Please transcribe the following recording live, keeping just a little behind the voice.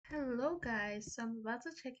Hello guys, so I'm about to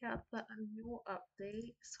check out the new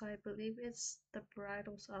update. So I believe it's the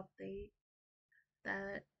Bridles update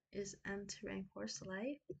that is entering Horse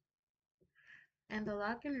Life and the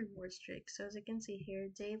login reward streak. So as you can see here,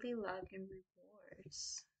 daily login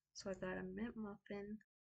rewards. So I got a mint muffin.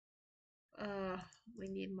 Uh, we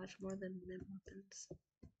need much more than mint muffins.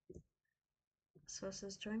 So it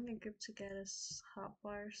says join the group to get a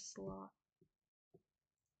hotbar slot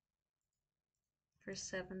for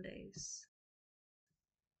 7 days.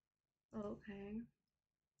 Okay.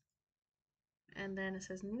 And then it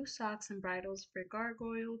says new socks and bridles for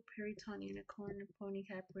Gargoyle, Periton Unicorn,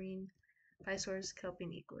 Ponycat Green, Visor's Kelpie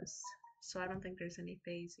Equus. So I don't think there's any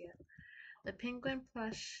phase yet. The Penguin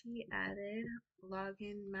plushie added,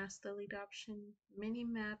 login, mass delete option, mini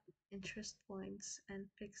map, interest points, and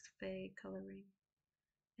fixed fay coloring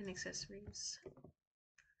and accessories.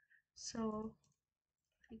 So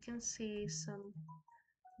you can see some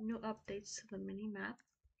new updates to the mini map.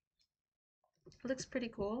 Looks pretty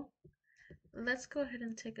cool. Let's go ahead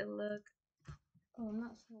and take a look. Oh, I'm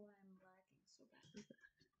not sure why I'm lagging so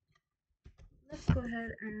bad. Let's go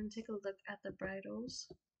ahead and take a look at the bridles.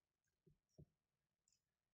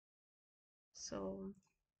 So,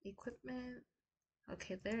 equipment.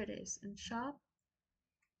 Okay, there it is in shop.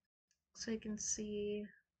 So you can see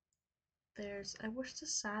I wish the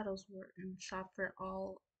saddles were in shop for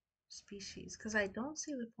all species because I don't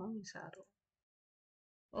see the pony saddle.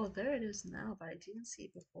 Oh, there it is now, but I didn't see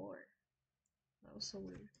it before. That was so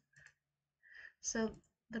weird. So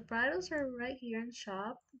the bridles are right here in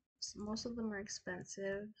shop. Most of them are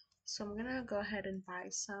expensive. So I'm gonna go ahead and buy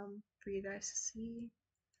some for you guys to see.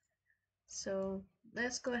 So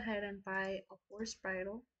let's go ahead and buy a horse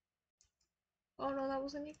bridle. Oh no, that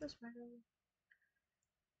was an equus bridle.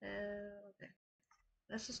 Okay.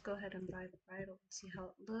 Let's just go ahead and buy the bridle and see how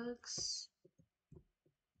it looks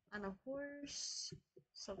on a horse.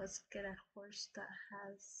 So let's get a horse that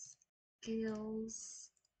has gills.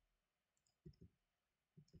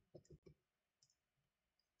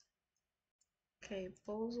 Okay,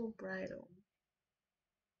 Bosal bridle.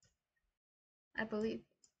 I believe.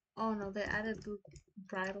 Oh no, they added the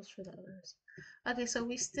bridles for the others. Okay, so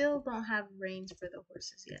we still don't have reins for the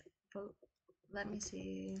horses yet. But let me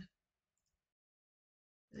see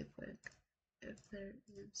really quick if there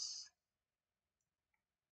is.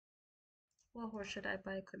 What horse should I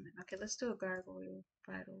buy equipment? Okay, let's do a gargoyle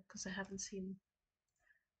bridle because I haven't seen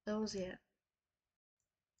those yet.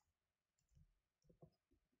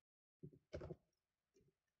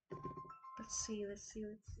 Let's see.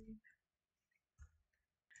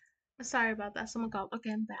 Sorry about that. Someone called.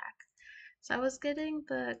 Okay, I'm back. So I was getting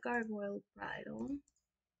the gargoyle bridle.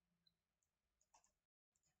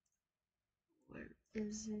 Where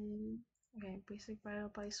is it? Okay, basic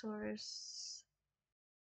bridle by source.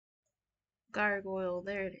 Gargoyle,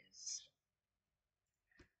 there it is.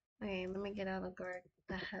 Okay, let me get out a guard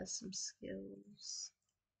that has some skills.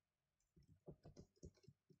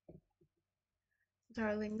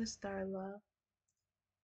 Darling Miss Darla.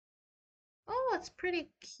 Oh, it's pretty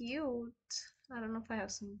cute. I don't know if I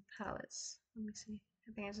have some palettes. Let me see.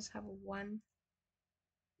 I think I just have one.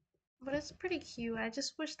 But it's pretty cute. I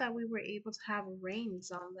just wish that we were able to have reins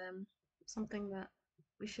on them. Something that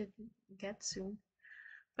we should get soon.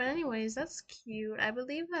 But anyways, that's cute. I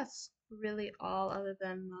believe that's really all other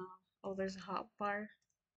than, oh, there's a hot bar.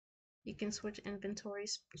 You can switch inventory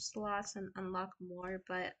slots and unlock more,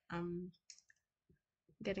 but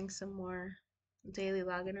getting some more daily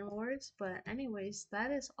login rewards. But anyways, that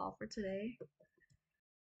is all for today.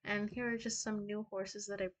 And here are just some new horses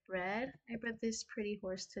that I bred. I bred this pretty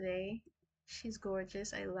horse today. She's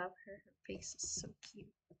gorgeous. I love her. Her face is so cute.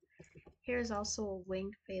 Here's also a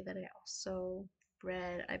winged fay that I also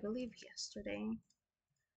bred, I believe, yesterday.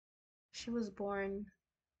 She was born,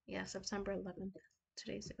 yeah, September 11th,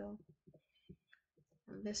 2 days ago.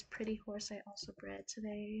 And this pretty horse I also bred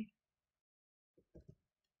today.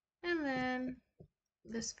 And then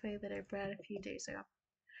this fay that I bred a few days ago.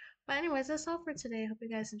 But anyways, that's all for today. Hope you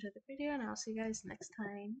guys enjoyed the video, and I'll see you guys next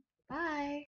time. Bye!